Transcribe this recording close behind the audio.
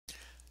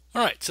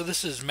Alright, so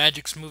this is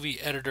Magix Movie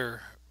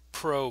Editor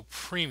Pro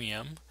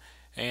Premium,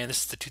 and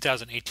this is the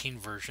 2018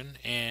 version.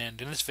 And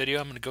in this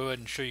video, I'm going to go ahead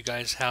and show you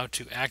guys how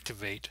to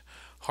activate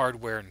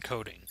hardware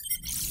encoding.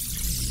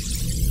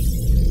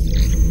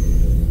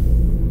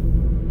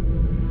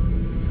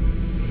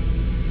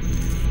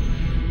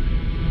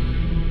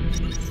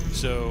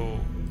 So,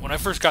 when I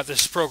first got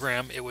this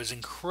program, it was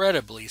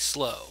incredibly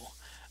slow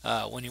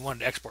when you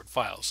wanted to export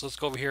files. So let's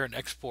go over here and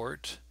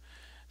export.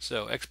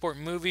 So, export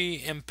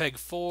movie, MPEG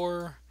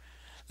 4.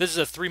 This is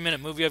a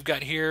 3-minute movie I've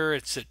got here.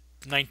 It's at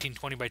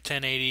 1920 by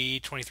 1080,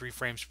 23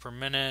 frames per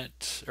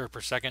minute or per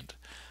second,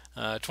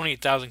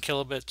 28,000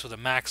 kilobits with a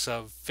max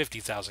of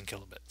 50,000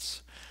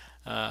 kilobits.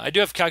 I do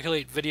have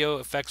calculate video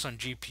effects on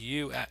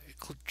GPU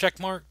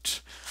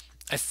checkmarked.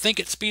 I think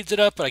it speeds it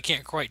up, but I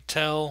can't quite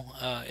tell.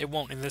 It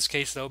won't in this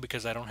case though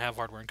because I don't have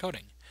hardware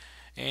encoding.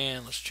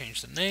 And let's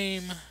change the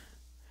name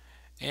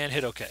and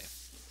hit OK.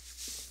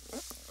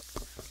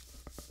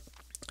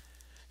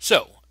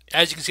 So,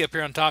 as you can see up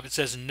here on top, it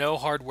says no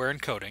hardware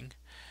encoding.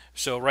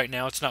 So right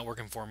now it's not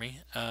working for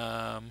me.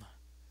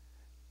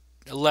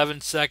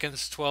 11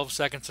 seconds, 12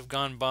 seconds have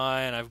gone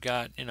by, and I've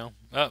got,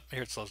 oh,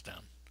 here it slows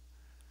down.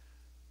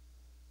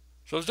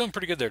 So I was doing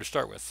pretty good there to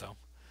start with, so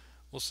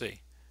we'll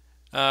see.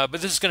 But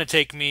this is going to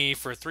take me,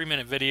 for a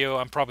 3-minute video,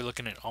 I'm probably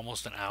looking at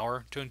almost an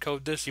hour to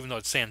encode this, even though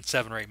it's saying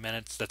 7 or 8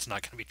 minutes. That's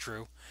not going to be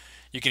true.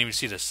 You can even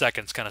see the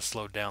seconds kind of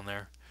slowed down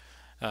there.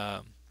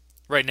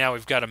 Right now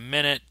we've got a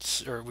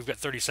minute, or we've got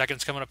 30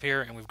 seconds coming up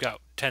here, and we've got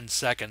 10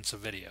 seconds of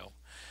video.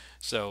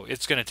 So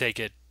it's going to take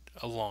it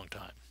a long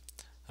time,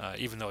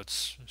 even though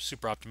it's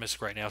super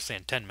optimistic right now,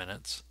 saying 10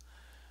 minutes.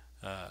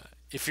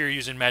 If you're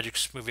using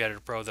Magix Movie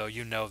Editor Pro, though,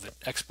 you know that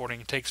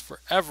exporting takes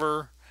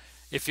forever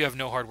if you have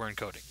no hardware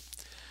encoding.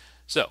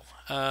 So,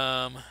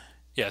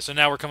 yeah, so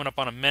now we're coming up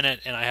on a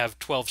minute, and I have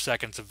 12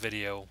 seconds of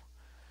video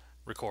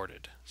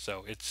recorded.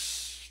 So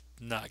it's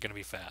not going to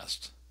be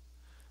fast.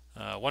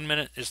 1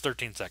 minute is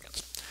 13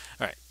 seconds.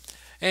 All right,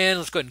 and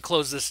let's go ahead and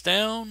close this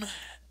down.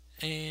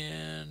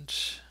 And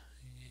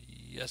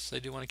yes, I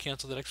do want to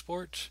cancel that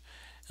export.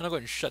 And I'll go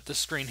ahead and shut this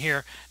screen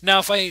here. Now,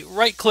 if I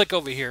right-click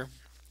over here,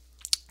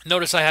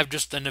 notice I have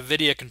just a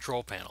NVIDIA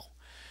control panel.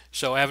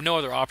 So I have no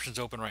other options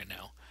open right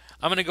now.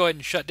 I'm going to go ahead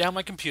and shut down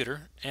my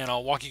computer, and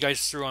I'll walk you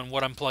guys through on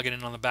what I'm plugging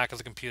in on the back of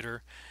the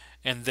computer,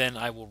 and then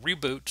I will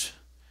reboot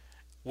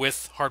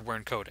with hardware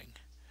encoding.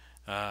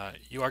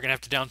 You are going to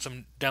have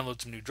to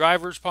download some new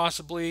drivers,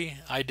 possibly.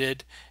 I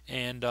did,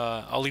 and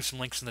I'll leave some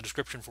links in the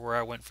description for where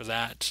I went for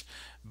that.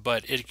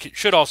 But it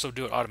should also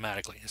do it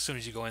automatically. As soon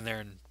as you go in there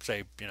and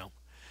say,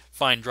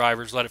 find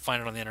drivers, let it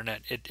find it on the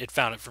internet, it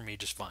found it for me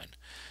just fine.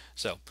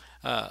 So,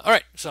 all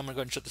right, so I'm going to go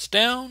ahead and shut this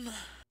down.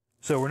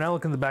 So we're now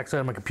looking at the back side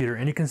of my computer,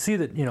 and you can see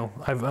that,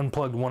 I've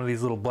unplugged one of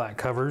these little black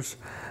covers.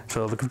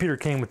 So the computer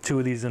came with 2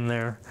 of these in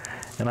there,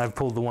 and I've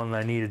pulled the one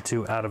that I needed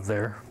to out of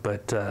there.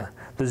 But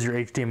this is your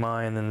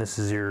HDMI, and then this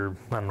is your,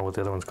 I don't know what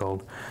the other one's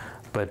called.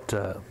 But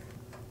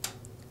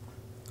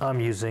I'm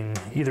using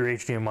either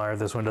HDMI or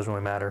this one, doesn't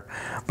really matter.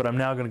 But I'm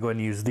now going to go ahead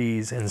and use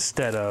these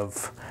instead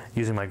of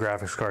using my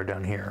graphics card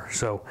down here.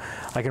 So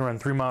I can run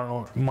 3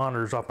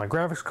 monitors off my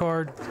graphics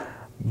card,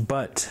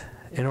 but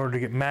in order to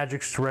get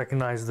Magix to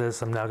recognize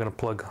this, I'm now going to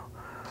plug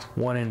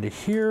one into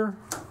here.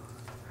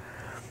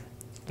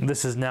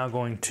 This is now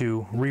going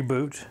to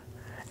reboot.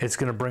 It's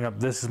going to bring up,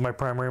 this is my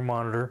primary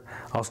monitor.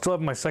 I'll still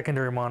have my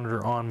secondary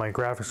monitor on my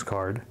graphics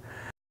card.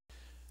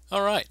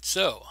 Alright,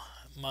 so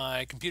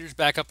my computer's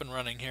back up and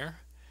running here,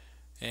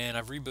 and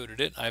I've rebooted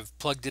it. I've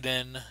plugged it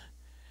in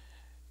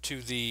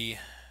to the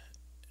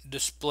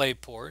display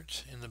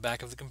port in the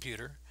back of the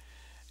computer,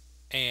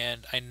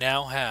 and I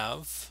now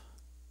have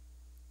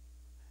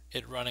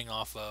it running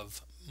off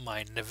of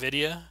my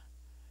NVIDIA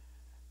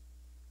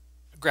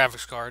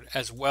graphics card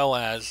as well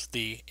as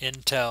the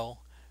Intel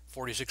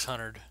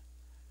 4600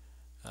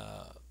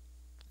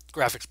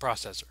 graphics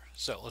processor.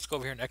 So let's go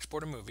over here and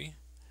export a movie.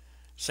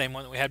 Same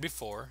one that we had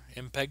before,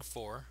 MPEG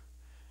 4,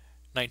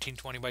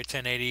 1920 by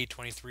 1080,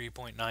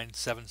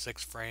 23.976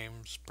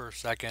 frames per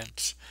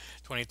second,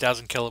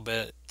 20,000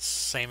 kilobits,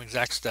 same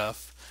exact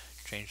stuff.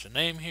 Change the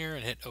name here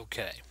and hit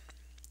OK.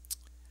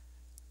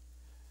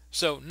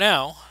 So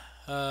now,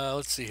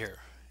 let's see here.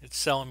 It's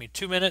selling me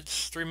 2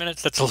 minutes, 3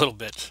 minutes. That's a little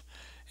bit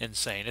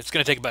insane. It's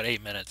going to take about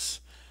 8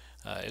 minutes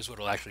is what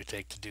it'll actually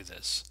take to do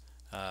this.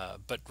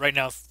 But right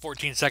now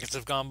 14 seconds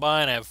have gone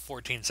by, and I have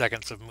 14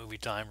 seconds of movie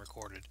time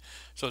recorded.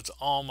 So it's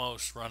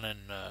almost running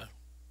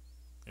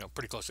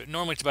pretty close to it.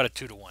 Normally it's about a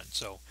 2 to 1.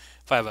 So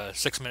if I have a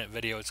 6-minute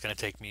video, it's going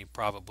to take me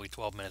probably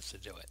 12 minutes to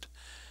do it.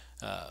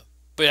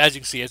 But as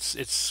you can see,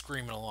 it's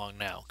screaming along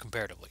now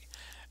comparatively.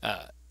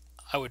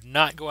 I would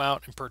not go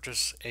out and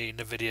purchase a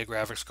NVIDIA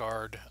graphics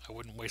card. I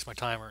wouldn't waste my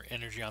time or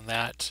energy on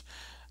that.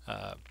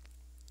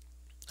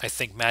 I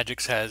think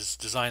Magix has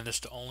designed this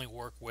to only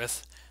work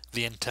with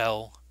the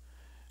Intel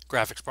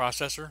graphics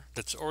processor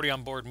that's already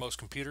on board most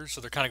computers,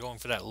 so they're kind of going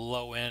for that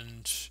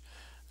low-end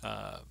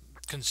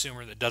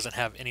consumer that doesn't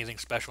have anything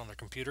special on their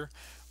computer,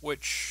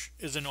 which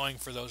is annoying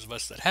for those of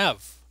us that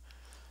have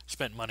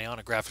spent money on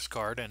a graphics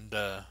card and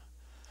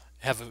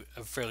have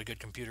a fairly good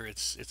computer,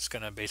 it's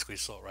going to basically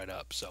slow it right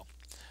up. So,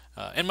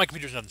 and my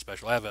computer's nothing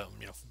special. I have a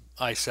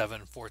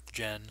i7 fourth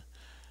gen,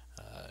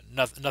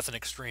 nothing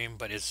extreme,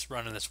 but it's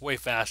running this way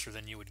faster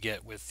than you would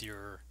get with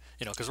your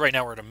because right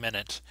now we're at a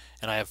minute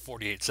and I have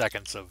 48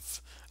 seconds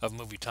of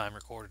movie time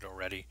recorded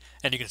already,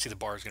 and you can see the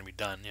bar is going to be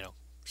done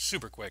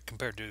super quick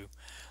compared to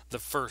the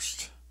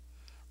first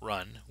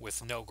run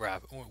with no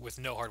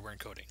hardware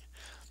encoding.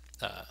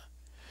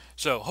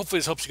 So hopefully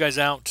this helps you guys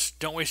out.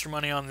 Don't waste your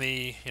money on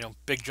the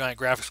big giant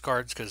graphics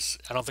cards, because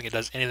I don't think it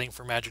does anything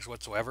for Magix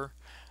whatsoever.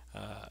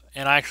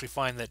 And I actually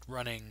find that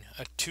running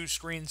a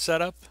 2-screen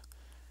setup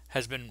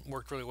has been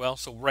worked really well.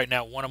 So right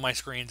now one of my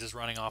screens is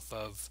running off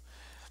of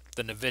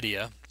the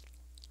NVIDIA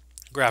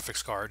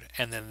graphics card,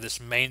 and then this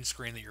main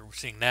screen that you're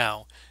seeing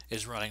now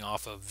is running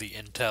off of the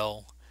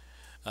Intel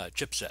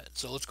chipset.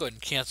 So let's go ahead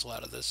and cancel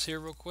out of this here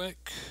real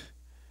quick.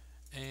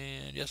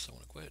 And yes, I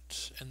want to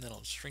quit. And then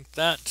I'll shrink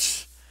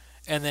that.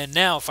 And then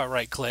now if I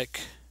right click,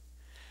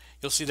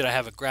 you'll see that I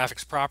have a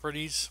graphics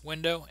properties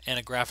window and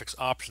a graphics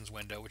options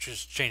window, which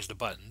has changed the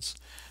buttons.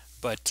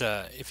 But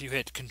if you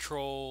hit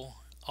Control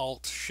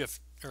Alt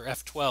Shift or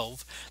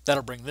F12,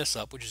 that'll bring this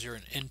up, which is your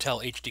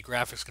Intel HD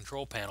graphics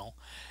control panel.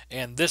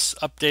 And this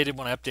updated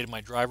when I updated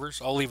my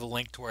drivers. I'll leave a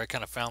link to where I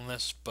kind of found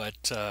this, but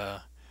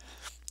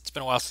it's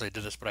been a while since I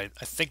did this, but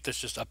I think this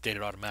just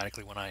updated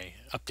automatically when I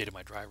updated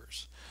my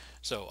drivers.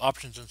 So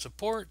options and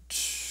support,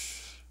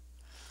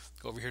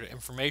 go over here to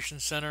Information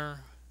Center,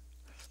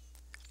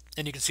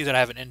 and you can see that I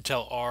have an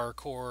Intel R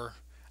Core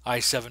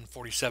i7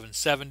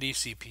 4770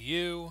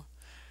 CPU,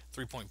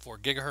 3.4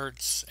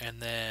 gigahertz, and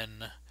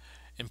then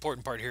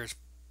important part here is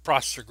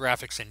processor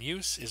graphics in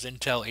use is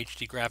Intel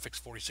HD Graphics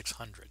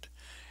 4600.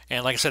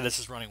 And like I said, this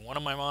is running one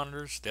of my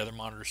monitors. The other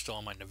monitor is still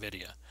on my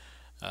NVIDIA.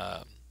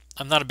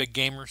 I'm not a big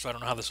gamer, so I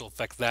don't know how this will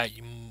affect that.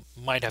 You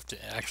might have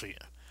to actually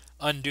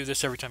undo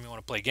this every time you want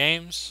to play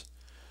games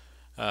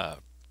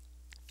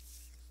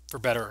for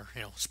better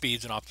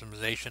speeds and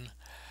optimization.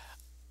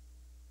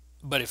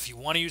 But if you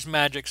want to use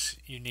Magix,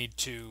 you need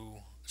to.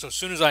 So as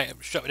soon as I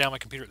shut down my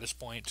computer at this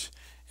point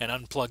and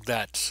unplug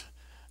that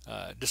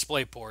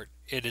display port,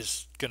 it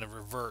is going to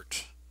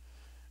revert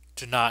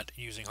to not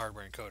using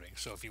hardware encoding.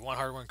 So if you want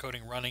hardware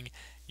encoding running,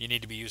 you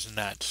need to be using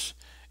that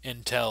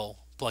Intel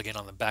plug-in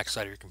on the back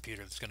side of your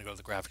computer that's going to go to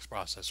the graphics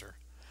processor.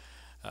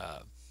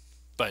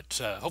 But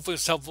hopefully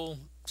it's helpful.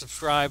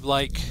 Subscribe,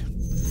 like.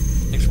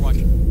 Thanks for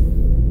watching.